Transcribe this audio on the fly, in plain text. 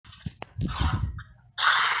It's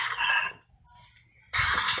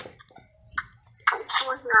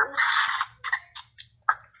weird.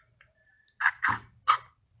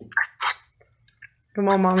 Come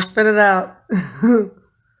on, Mom, spit it out. No,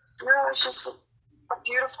 it's just a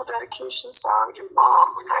beautiful dedication song to your mom,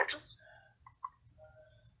 and I just...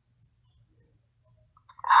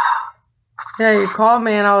 Yeah, you called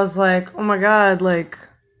me and I was like, oh my God, like,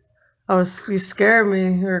 you scared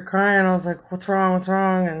me. You were crying. I was like, what's wrong? What's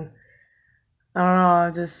wrong? And I don't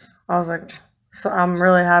know. I was like, so I'm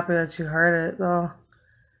really happy that you heard it though.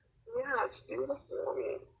 Yeah, it's beautiful. I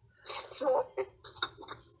mean, it's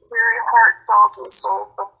very heartfelt and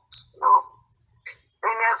soulful, you know. I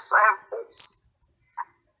mean,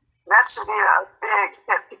 that should be a big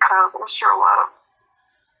hit because I'm sure a lot of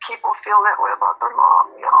people feel that way about their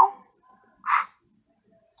mom, you know.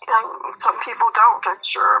 And some people don't, I'm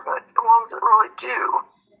sure, but the ones that really do,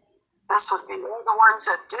 this would be the ones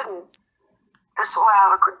that didn't. This will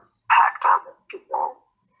have a great impact on people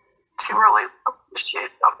to really appreciate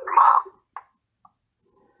their mom.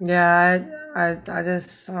 Yeah, I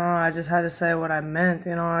just had to say what I meant,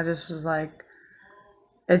 you know. I just was like,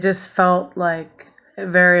 it just felt like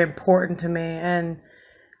very important to me. And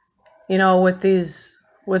you know, with these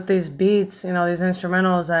beats, you know, these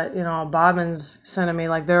instrumentals that, you know, Bobbin's sending me,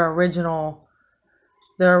 like they're original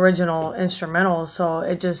instrumentals. So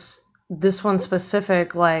it just, this one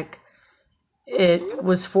specific, like it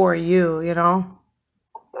was for you, you know.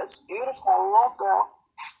 That's beautiful. I love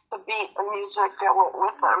the beat, the music that went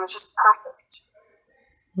with them. It's just perfect.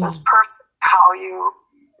 Just perfect how you,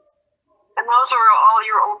 and those are all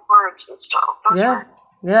your own words and stuff.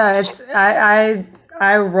 Yeah, it's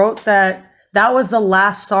I wrote that. That was the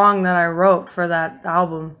last song that I wrote for that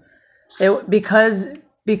album. Because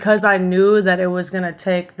I knew that it was gonna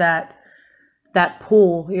take that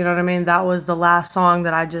pull, you know what I mean? That was the last song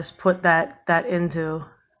that I just put that into.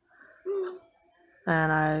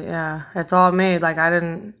 And it's all me. Like I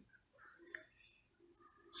didn't.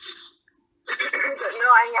 No,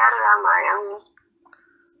 I had it on my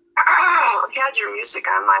I had your music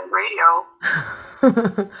on my radio.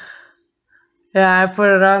 Yeah, I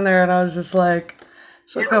put it on there and I was just like,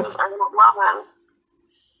 it was on 11.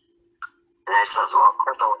 And I says, well, of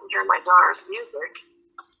course I want to hear my daughter's music.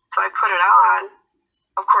 So I put it on.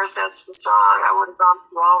 Of course, that's the song. I would have gone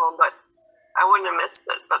through all of them, but I wouldn't have missed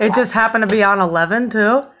it. But it just happened to be on 11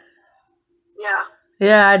 too? Yeah.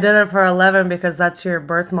 Yeah, I did it for 11 because that's your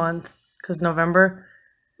birth month, because November.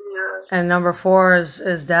 Yeah. And number 4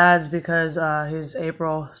 is Dad's because he's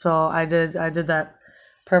April. So I did that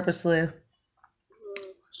purposely.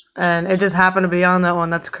 And it just happened to be on that one.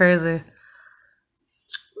 That's crazy. Yeah,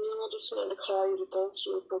 I just wanted to call you to thank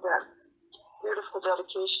you for that beautiful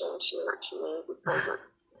dedication to me because it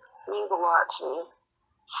means a lot to me.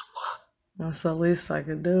 That's the least I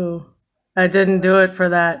could do. I didn't do it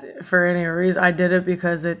for any reason. I did it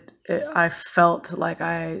because I felt like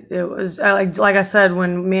like I said,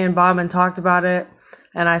 when me and Bobbin talked about it,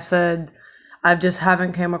 and I said, I just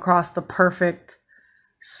haven't came across the perfect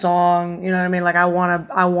song, you know what I mean? Like I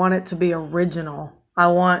want it to be original. I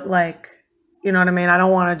want, like, you know what I mean? I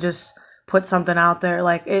don't want to just put something out there.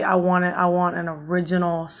 Like I want an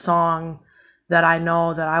original song that I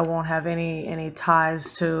know that I won't have any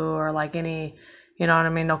ties to, or like any, you know what I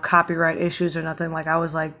mean? No copyright issues or nothing. Like I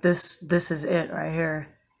was like, this is it right here.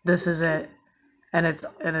 This is it. And it's,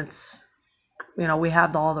 you know, we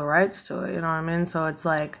have all the rights to it, you know what I mean? So it's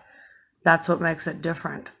like, that's what makes it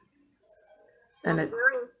different. And it's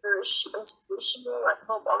very inspirational. I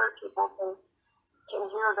hope other people can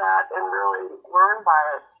hear that and really learn by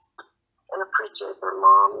it and appreciate their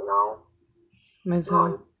mom, you know. Me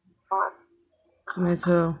too. Me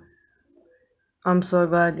too. I'm so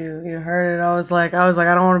glad you heard it. I was like, I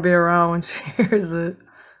don't want to be around when she hears it,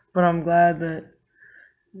 but I'm glad that,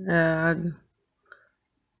 yeah.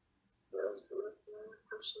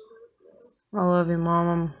 I love you,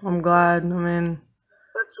 Mom. I'm glad. I mean,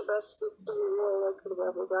 that's the best gift in the world I could have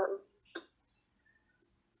ever gotten.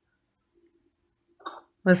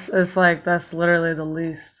 It's like, that's literally the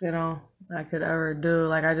least, you know, I could ever do.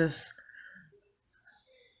 Like,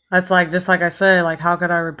 that's like, just like I say, like, how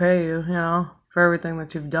could I repay you, you know, for everything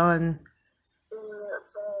that you've done? That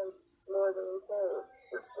sounds more than repay.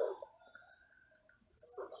 It's just like,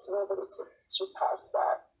 nobody could surpass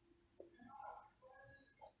that.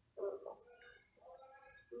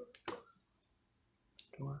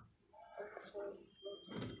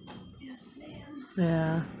 Yes, ma'am.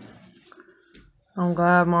 Yeah. I'm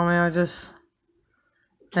glad, Mommy. I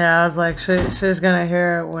was like, she's gonna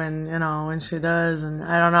hear it when she does, and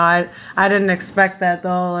I don't know. I didn't expect that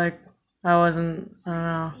though. Like, I don't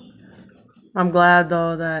know. I'm glad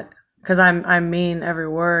though that because I mean every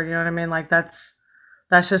word. You know what I mean? Like that's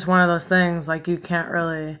just one of those things. Like you can't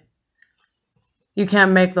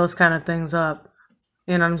make those kind of things up.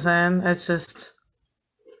 You know what I'm saying? It's just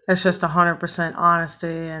 100%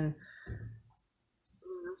 honesty and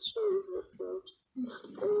That's true. I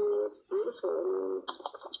mean, it's beautiful. I mean,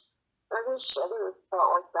 I wish others felt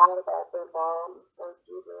like that about their mom or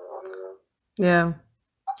either. I mean, yeah.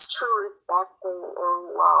 it's true respect and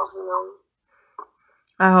love, you know.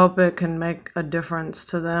 I hope it can make a difference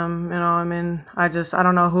to them. You know, I mean, I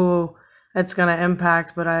don't know who it's gonna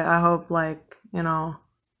impact, but I hope like, you know,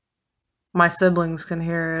 my siblings can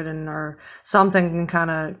hear it and or something can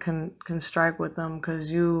kind of can strike with them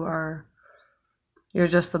because you're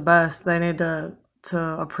just the best. They need to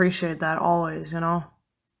appreciate that always, you know.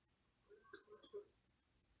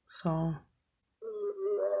 So. We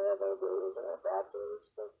have our days and our bad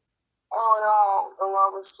days, but all in all, the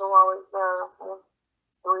love is still always there.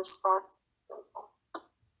 The respect.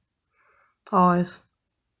 Always.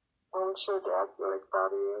 I'm sure Dad's really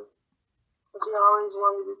proud of you. Because he always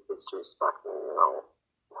wanted his kids to respect me, you know.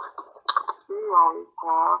 You always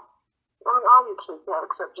have. I mean, all you kids have,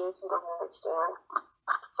 except Jason doesn't understand.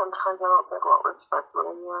 Sometimes I don't think what respect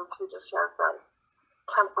really is. He just has that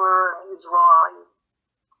temper, and he's raw, and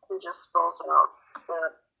he just spills out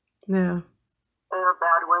Yeah. in a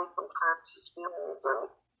bad way sometimes, his feelings.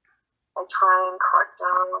 And I try and correct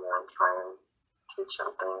him, and I try and teach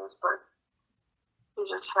him things, but he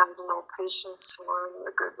just has no patience to learn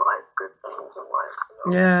the good things in life.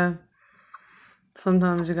 You know? Yeah.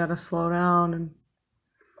 Sometimes you gotta slow down and.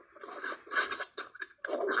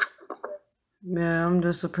 Yeah, I'm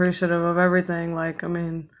just appreciative of everything. Like, I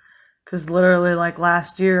mean, because literally, like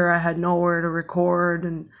last year, I had nowhere to record,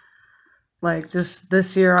 and like just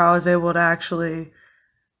this year, I was able to actually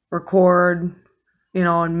record, you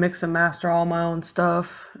know, and mix and master all my own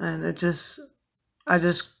stuff, and I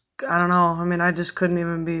don't know. I mean, I just couldn't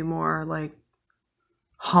even be more like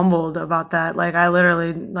humbled about that. Like, I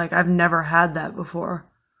literally, like, I've never had that before.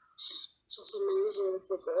 It's amazing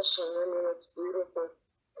profession. I mean, it's beautiful.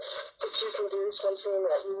 That you can do something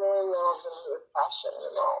that you really love and you're passionate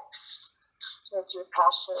about. That's your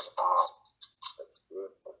passionate about. It's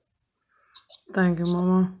beautiful. Thank you,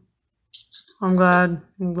 Mama.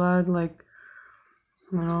 I'm glad, like,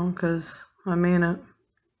 you know, because I mean it.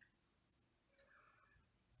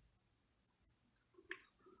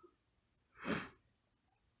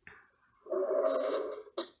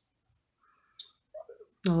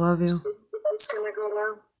 I love you. It's gonna go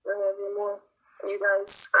now. I love you more. You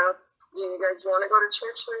guys, do you guys want to go to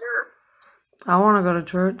church later? I want to go to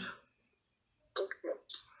church. Okay.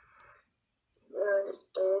 Alright,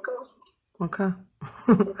 there you go. Okay.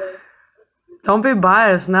 Don't be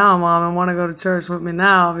biased now, Mom, and want to go to church with me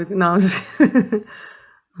now. No, I'm just kidding.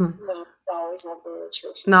 No, I always love going to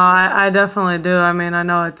church. No, I definitely do. I mean, I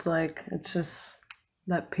know it's like, it's just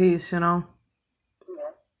that peace, you know?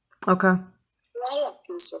 Yeah. Okay. I have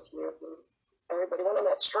peace with you. Everybody, when I'm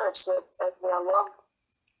at church, I love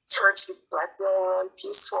church because I feel really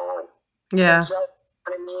peaceful and Yeah.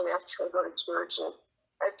 I mean, after I go to church, and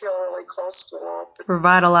I feel really close to all.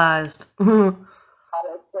 Revitalized. I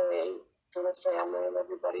pray for the family and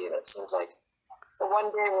everybody, and it seems like one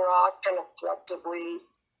day we're all kind of collectively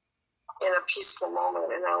in a peaceful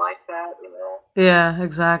moment, and I like that, you know. Yeah,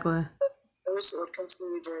 exactly. I wish it would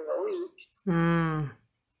continue during the week. Mm.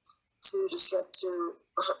 So you just have to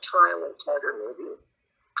try a little harder, maybe,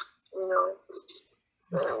 you know.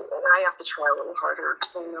 And I have to try a little harder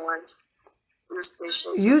because I know I'm lose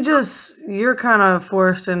patience. You're kind of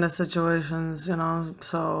forced into situations, you know.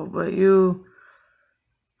 So, but you,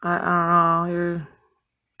 I don't know.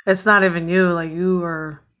 It's not even you. Like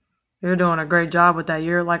you're doing a great job with that.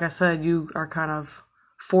 You're, like I said, you are kind of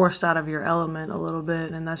forced out of your element a little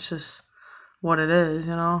bit, and that's just what it is,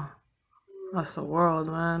 you know. That's the world,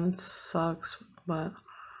 man. It sucks, but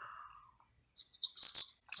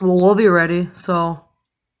well, we'll be ready. So.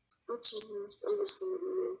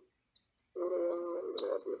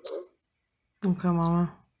 Okay,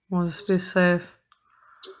 Mama. Well, just be safe.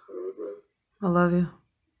 I love you.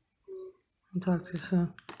 I'll talk to you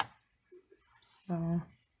soon. Bye, Mama.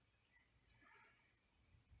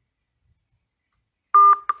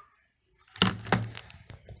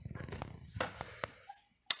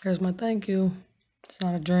 Here's my thank you. It's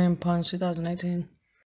not a dream. Punch 2018.